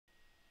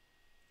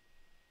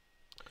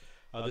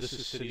This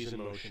is Cities in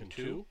Motion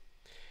 2,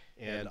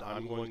 and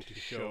I'm going to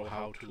show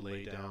how to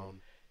lay down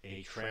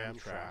a tram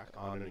track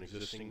on an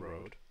existing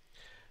road.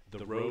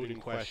 The road in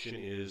question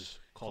is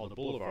called a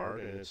boulevard,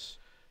 and it's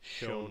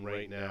shown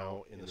right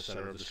now in the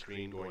center of the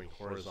screen going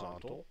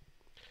horizontal.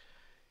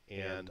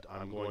 And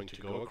I'm going to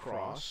go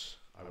across.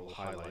 I will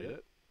highlight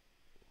it.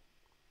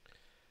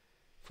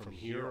 From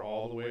here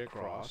all the way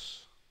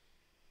across.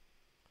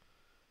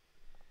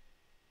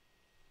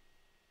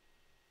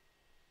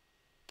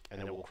 And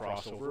it will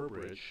cross over a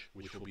bridge,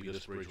 which will be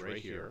this bridge right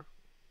here.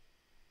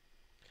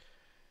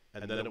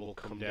 And then it will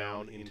come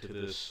down into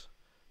this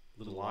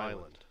little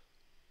island.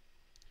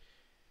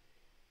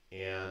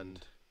 And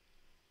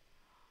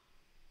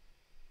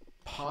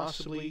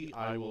possibly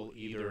I will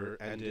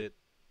either end it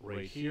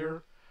right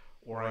here,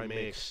 or I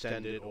may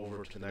extend it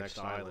over to the next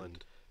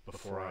island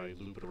before I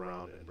loop it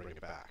around and bring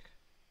it back.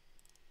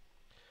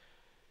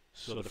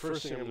 So the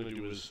first thing I'm going to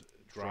do is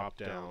drop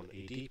down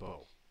a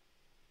depot.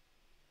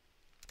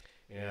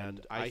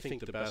 And I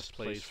think the best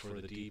place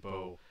for the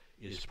depot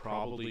is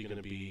probably going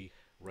to be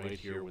right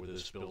here where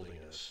this building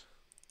is.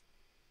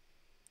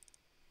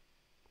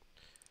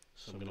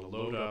 So I'm going to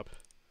load up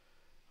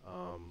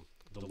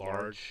the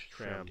large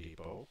tram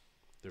depot.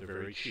 They're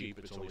very cheap.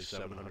 It's only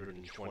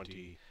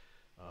 720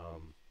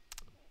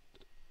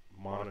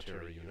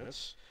 monetary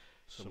units.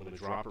 So I'm going to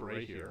drop it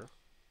right here.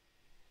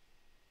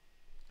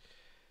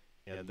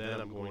 And then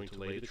I'm going to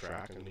lay the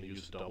track. I'm going to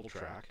use a double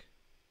track,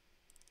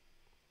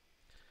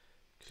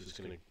 because it's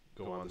going to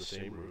go on the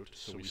same route.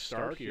 So we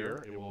start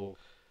here.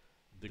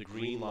 The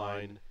green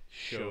line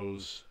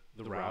shows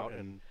the route,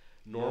 and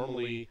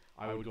normally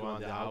I would go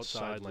on the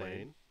outside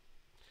lane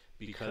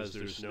because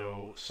there's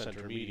no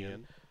center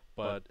median,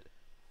 but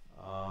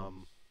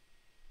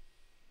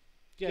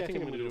yeah, I think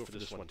I'm going to do it for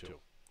this one too.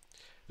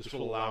 This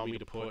will allow me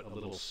to put a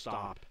little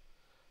stop,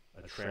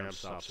 a tram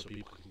stop, so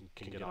people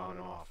can get on and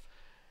off.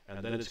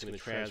 And then it's going to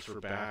transfer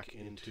back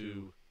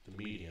into the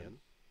median.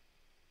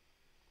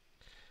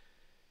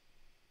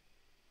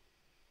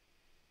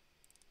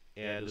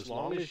 And as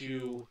long as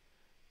you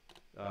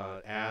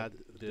add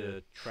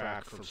the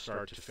track from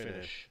start to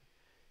finish,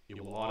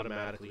 it will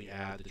automatically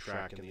add the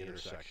track in the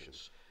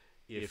intersections.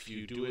 If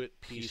you do it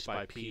piece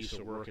by piece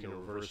or work in a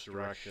reverse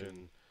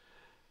direction,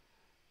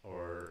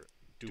 or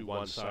do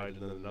one side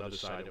and then another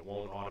side, it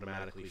won't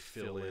automatically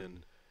fill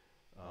in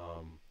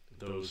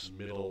those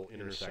middle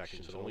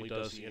intersections. It only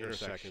does the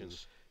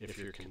intersections if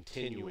you're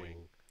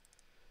continuing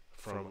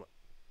from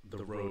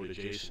the road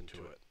adjacent to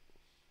it.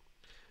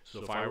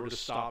 So if I were to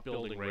stop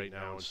building right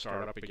now and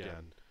start up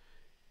again,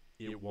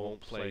 it won't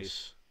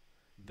place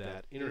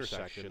that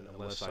intersection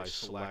unless I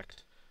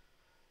select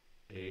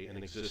an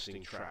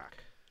existing track.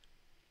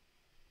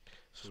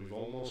 So we've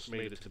almost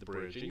made it to the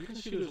bridge. And you can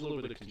see there's a little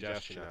bit of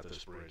congestion at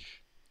this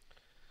bridge.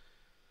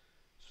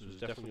 So there's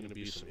definitely going to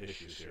be some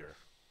issues here.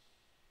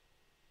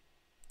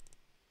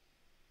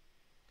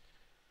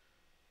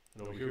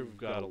 And over here we've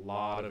got a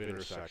lot of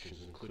intersections,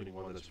 including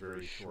one that's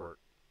very short.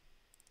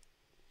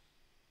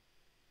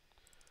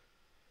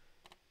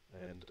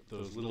 And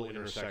those little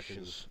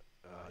intersections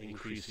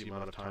increase the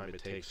amount of time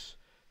it takes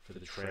for the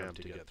tram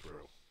to get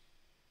through.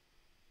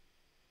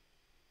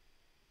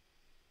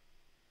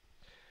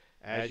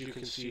 As you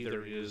can see,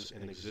 there is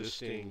an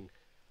existing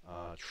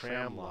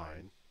tram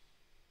line.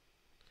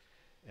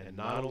 And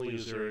not only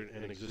is there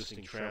an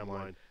existing tram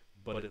line,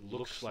 but it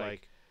looks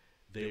like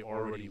they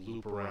already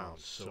loop around.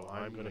 So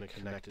I'm going to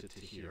connect it to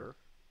here.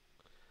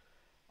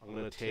 I'm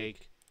going to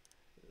take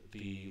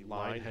the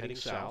line heading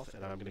south,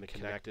 and I'm going to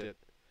connect it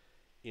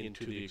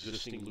into the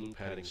existing loop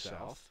heading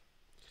south.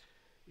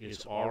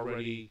 It's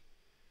already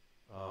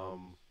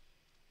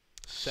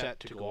set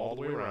to go all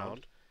the way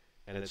around,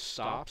 and it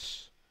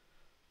stops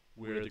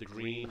where the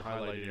green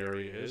highlighted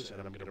area is,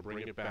 and I'm going to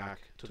bring it back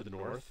to the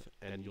north,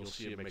 and you'll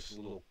see it makes a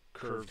little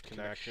curved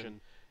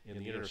connection in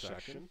the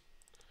intersection.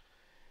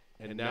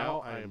 And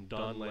now I am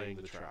done laying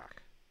the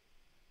track.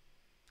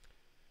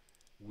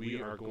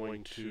 We are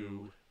going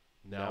to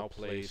now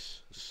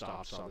place the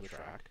stops on the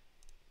track.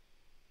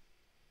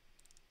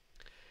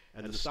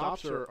 And the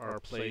stops are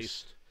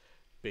placed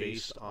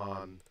based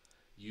on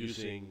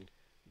using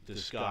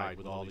this guide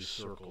with all these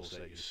circles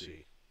that you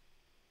see.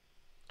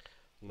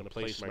 I'm going to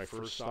place my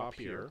first stop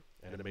here,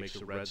 and it makes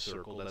a red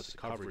circle. That's the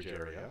coverage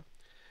area.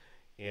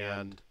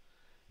 And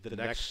the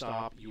next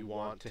stop you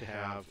want to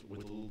have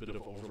with a little bit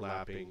of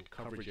overlapping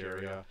coverage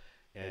area,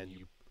 and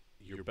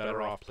you're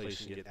better off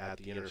placing it at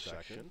the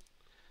intersection.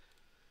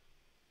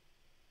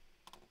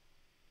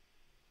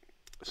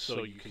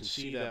 So you can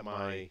see that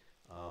my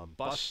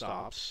bus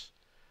stops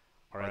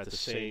are at the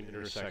same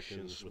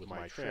intersections with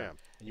my tram.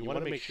 And you want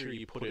to make sure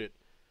you put it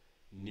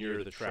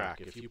near the track.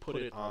 If you put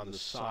it on the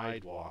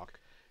sidewalk,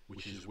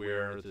 which is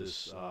where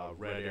this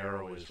red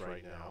arrow is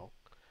right now,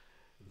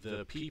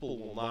 the people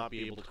will not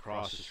be able to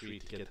cross the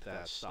street to get to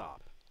that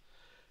stop.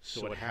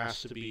 So it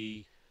has to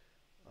be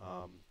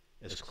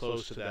as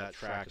close to that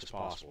track as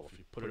possible. If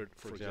you put it,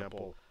 for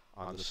example,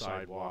 on the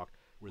sidewalk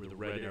where the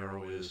red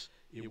arrow is,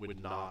 it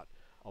would not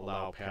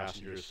allow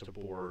passengers to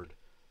board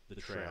the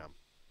tram.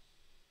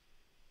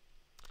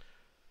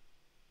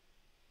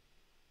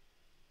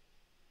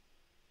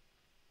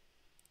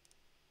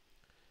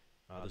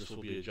 This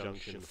will be a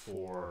junction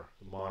for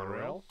the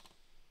monorail.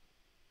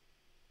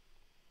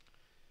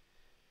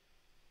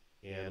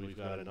 And we've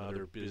got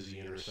another busy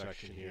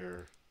intersection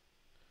here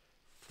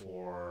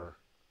for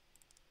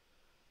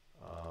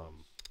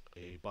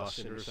a bus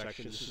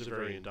intersection. This is a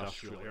very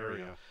industrial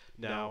area.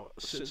 Now,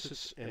 since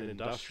it's an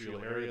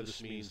industrial area,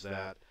 this means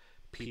that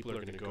people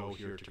are going to go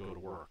here to go to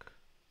work.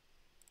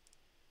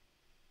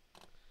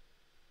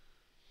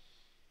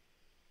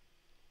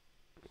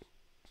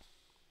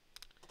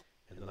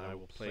 And then I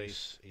will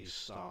place a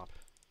stop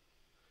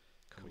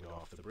coming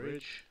off the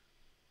bridge.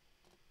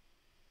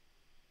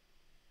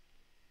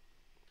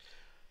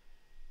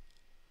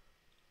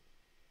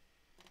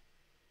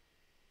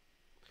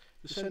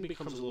 This then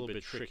becomes a little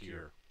bit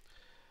trickier.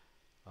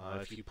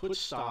 If you put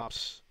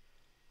stops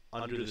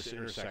under this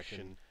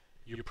intersection,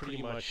 you're pretty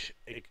much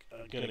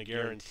going to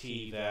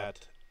guarantee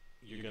that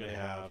you're going to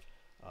have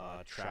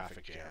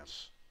traffic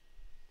jams,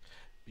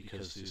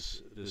 because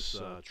this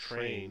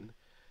train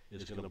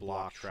is going to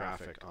block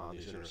traffic on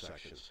these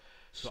intersections.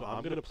 So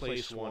I'm going to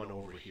place one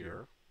over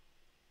here.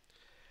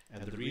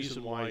 And the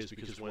reason why is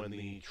because when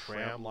the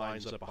tram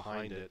lines up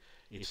behind it,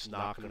 it's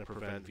not going to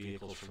prevent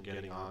vehicles from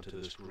getting onto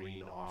this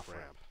green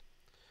off-ramp.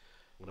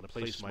 I'm going to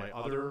place my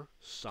other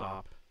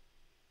stop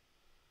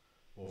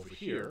over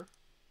here,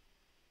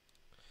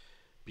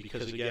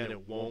 because again,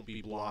 it won't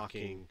be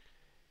blocking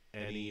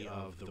any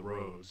of the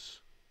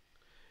roads.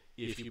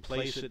 If you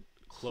place it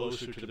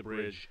closer to the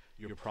bridge,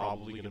 you're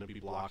probably going to be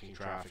blocking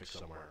traffic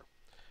somewhere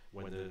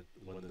when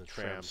the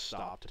trams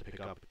stop to pick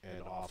up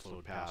and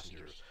offload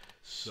passengers.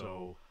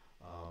 So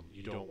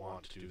you don't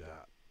want to do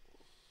that.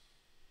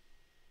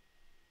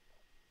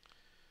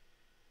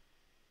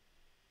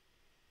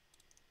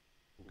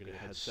 We're going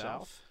to head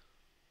south.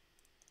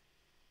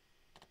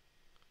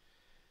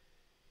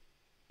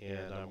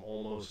 And I'm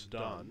almost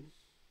done.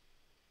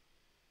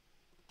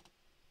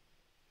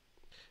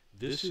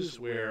 This is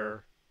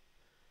where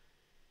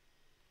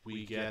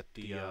we get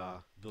the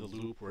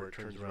loop where it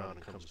turns around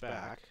and comes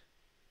back.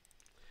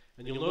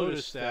 And you'll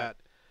notice that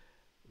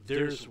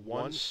there's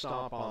one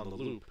stop on the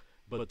loop,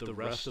 but the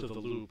rest of the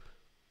loop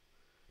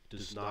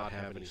does not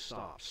have any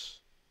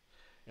stops.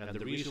 And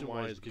the reason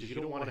why is because you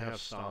don't want to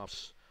have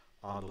stops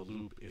on the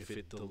loop if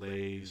it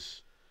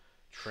delays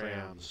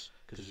trams,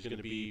 because there's going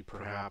to be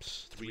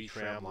perhaps 3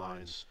 tram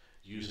lines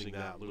using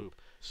that loop.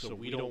 So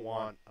we don't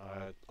want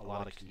a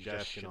lot of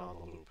congestion on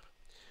the loop.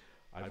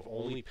 I've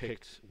only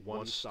picked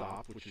one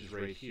stop, which is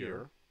right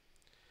here,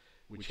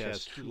 which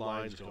has 2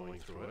 lines going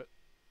through it.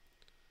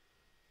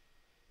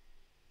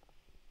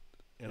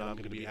 And I'm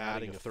going to be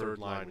adding a 3rd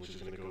line, which is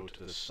going to go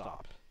to this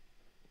stop.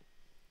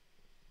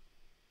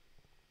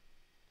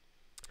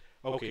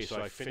 Okay,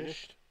 so I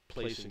finished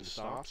placing the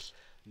stops.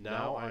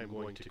 Now I'm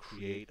going to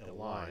create a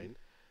line.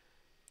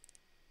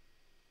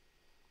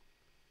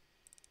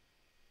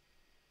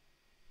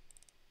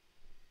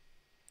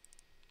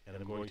 And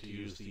I'm going to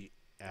use the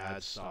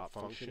add stop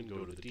function,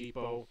 go to the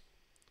depot.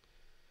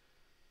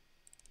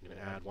 I'm going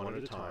to add one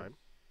at a time.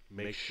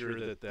 Make sure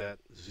that that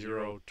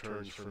 0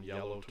 turns from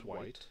yellow to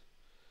white.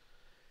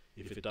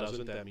 If it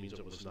doesn't, that means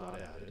it was not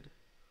added.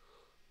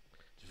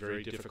 It's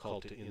very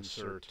difficult to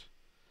insert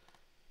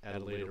at a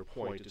later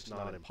point. It's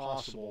not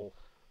impossible,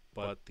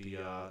 but the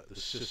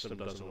system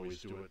doesn't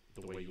always do it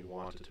the way you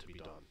want it to be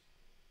done.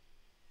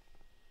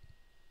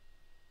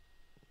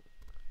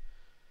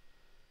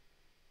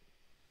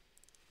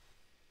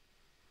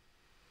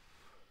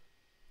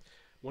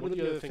 One of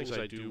the other things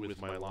I do with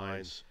my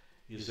lines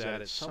is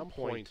that at some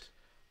point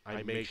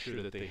I make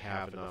sure that they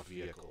have enough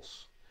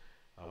vehicles.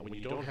 When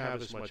you don't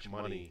have as much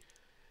money,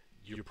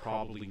 you're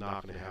probably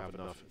not going to have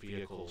enough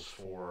vehicles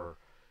for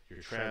your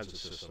transit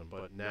system.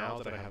 But now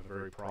that I have a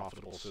very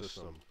profitable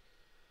system,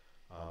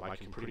 I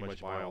can pretty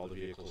much buy all the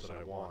vehicles that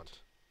I want.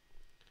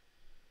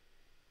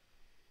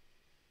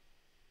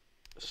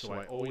 So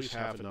I always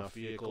have enough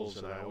vehicles,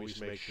 and I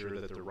always make sure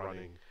that they're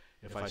running.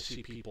 If I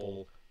see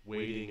people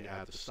waiting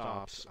at the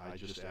stops, I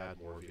just add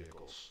more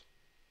vehicles.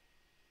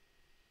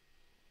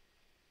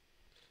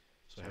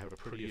 So I have a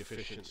pretty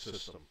efficient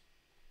system.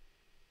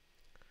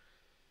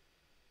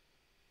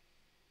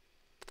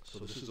 So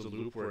this is the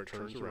loop where it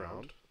turns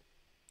around.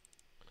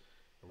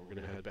 And we're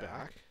going to head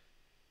back.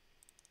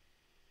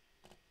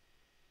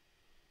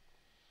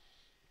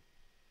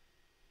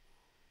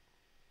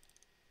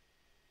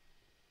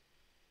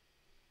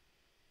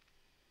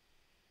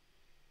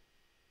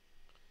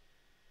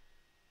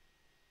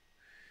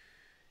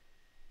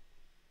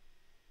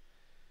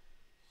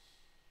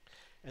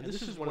 And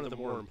this is one of the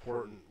more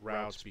important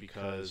routes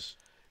because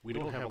we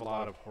don't have a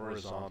lot of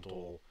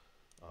horizontal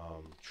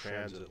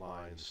transit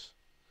lines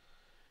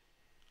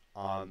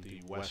on the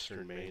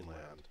western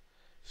mainland.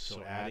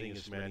 So adding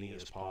as many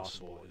as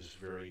possible is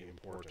very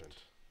important.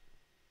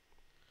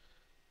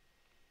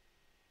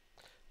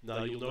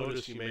 Now you'll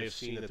notice, you may have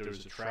seen that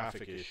there's a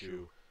traffic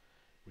issue,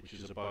 which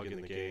is a bug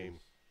in the game,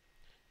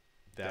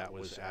 that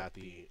was at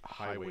the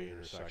highway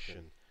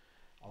intersection.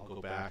 I'll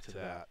go back to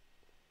that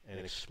and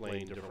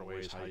explain different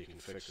ways how you can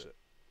fix it.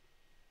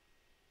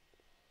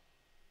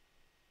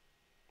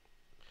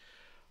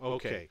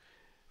 Okay,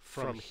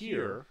 from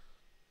here,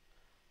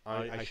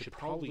 I should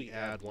probably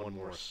add one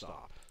more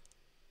stop.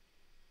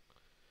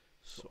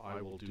 So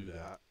I will do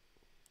that.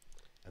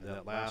 And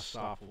that last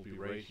stop will be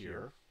right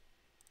here.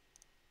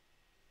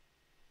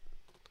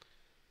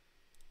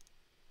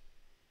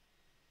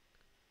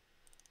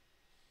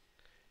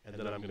 And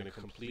then I'm going to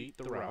complete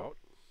the route.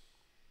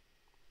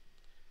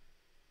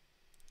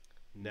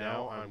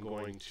 Now I'm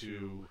going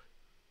to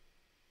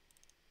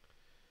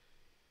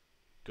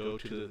go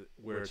to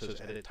where it says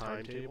Edit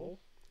Timetable,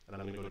 and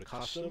I'm going to go to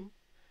Custom,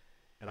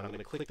 and I'm going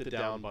to click the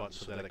down button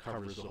so that it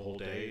covers the whole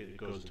day. It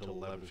goes until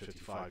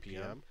 11:55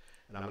 p.m.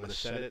 And I'm going to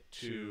set it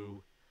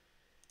to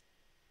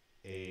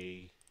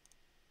a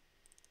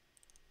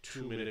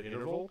 2-minute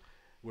interval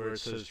where it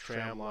says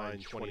tram line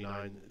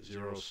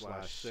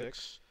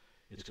 290/6.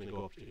 It's going to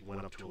go up. It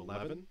went up to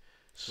 11,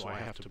 so I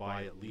have to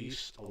buy at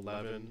least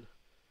 11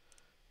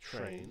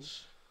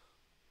 trains.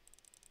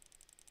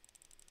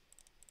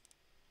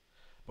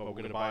 But we're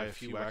going to buy a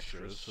few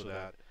extras so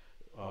that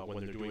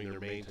when they're doing their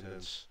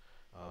maintenance,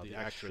 the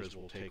extras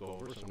will take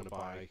over. So I'm going to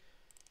buy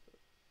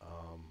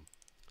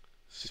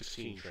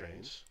 16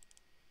 trains.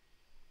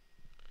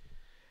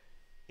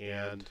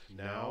 And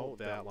now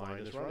that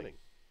line is running.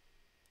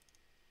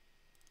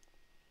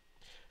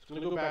 So I'm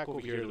going to go back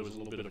over here. There was a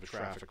little bit of a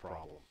traffic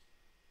problem.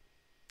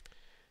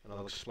 And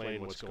I'll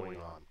explain what's going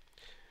on.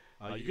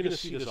 You're going to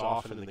see this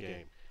often in the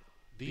game.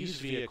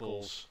 These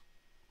vehicles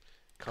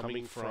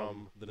coming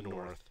from the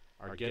north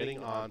are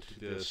getting onto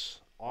this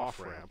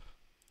off-ramp,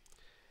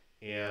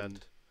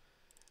 and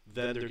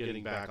then they're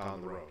getting back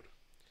on the road.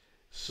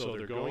 So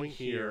they're going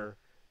here,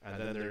 and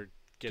then they're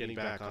getting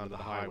back onto the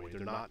highway.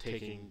 They're not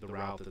taking the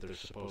route that they're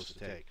supposed to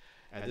take.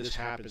 And this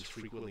happens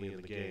frequently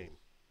in the game.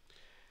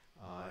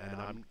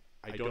 And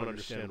I don't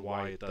understand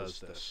why it does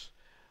this.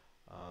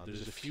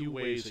 There's a few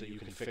ways that you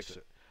can fix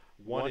it.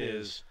 One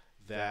is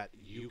that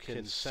you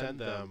can send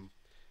them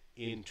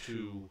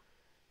into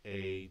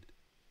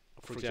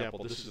for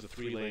example, this is a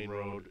 3-lane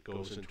road,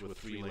 goes into a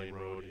 3-lane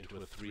road, into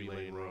a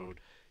 3-lane road,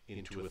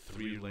 into a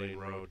 3-lane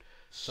road.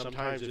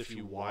 Sometimes if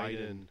you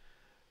widen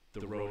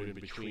the road in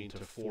between to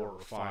 4 or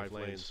 5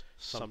 lanes,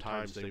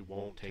 sometimes they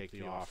won't take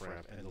the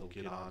off-ramp and they'll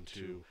get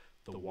onto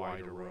the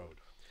wider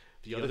road.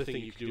 The other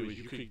thing you could do is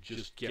you could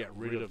just get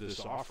rid of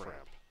this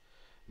off-ramp,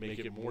 make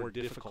it more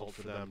difficult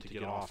for them to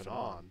get off and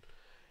on,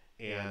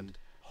 and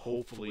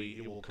hopefully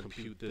it will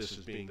compute this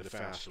as being the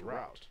faster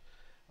route.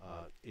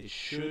 It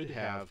should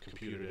have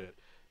computed it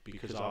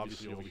because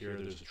obviously over here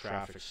there's a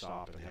traffic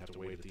stop and they have to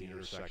wait at the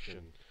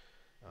intersection.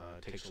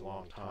 It takes a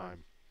long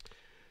time.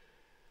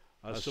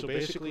 So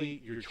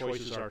basically your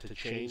choices are to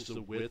change the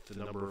width,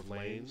 the number of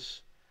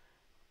lanes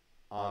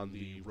on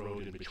the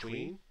road in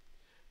between,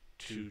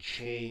 to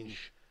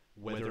change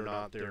whether or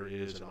not there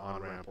is an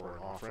on-ramp or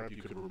an off-ramp.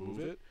 You could remove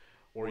it,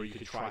 or you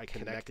could try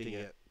connecting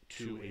it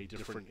to a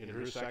different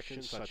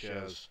intersection, such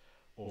as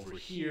over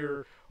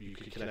here, or you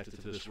could connect it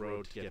to this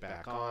road to get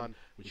back on,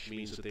 which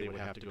means that they would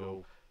have to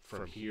go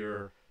from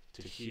here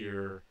to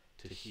here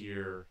to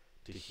here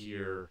to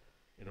here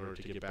in order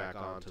to get back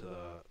onto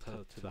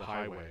the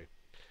highway,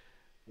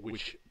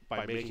 which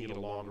by making it a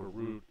longer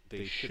route,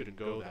 they shouldn't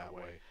go that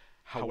way.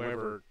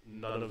 However,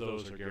 none of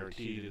those are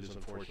guaranteed. It is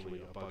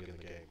unfortunately a bug in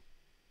the game.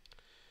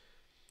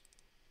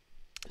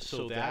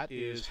 So that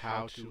is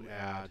how to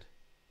add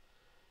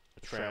a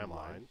tram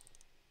line.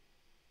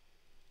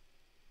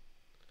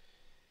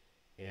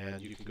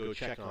 And you can go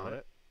check on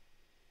it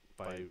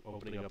by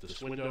opening up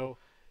this window.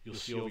 You'll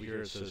see over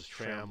here it says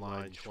tram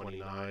line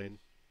 29,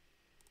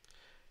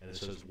 and it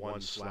says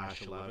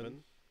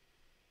 1/11.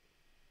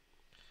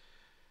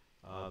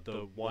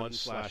 The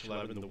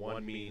 1/11, the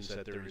 1 means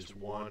that there is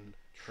 1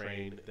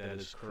 train that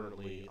is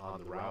currently on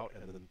the route,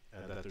 and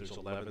that there's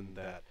 11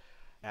 that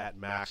at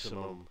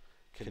maximum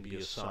can be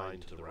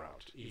assigned to the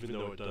route, even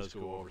though it does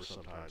go over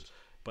sometimes.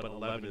 But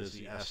 11 is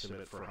the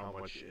estimate for how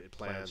much it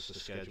plans to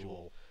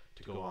schedule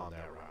to go on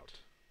that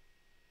route.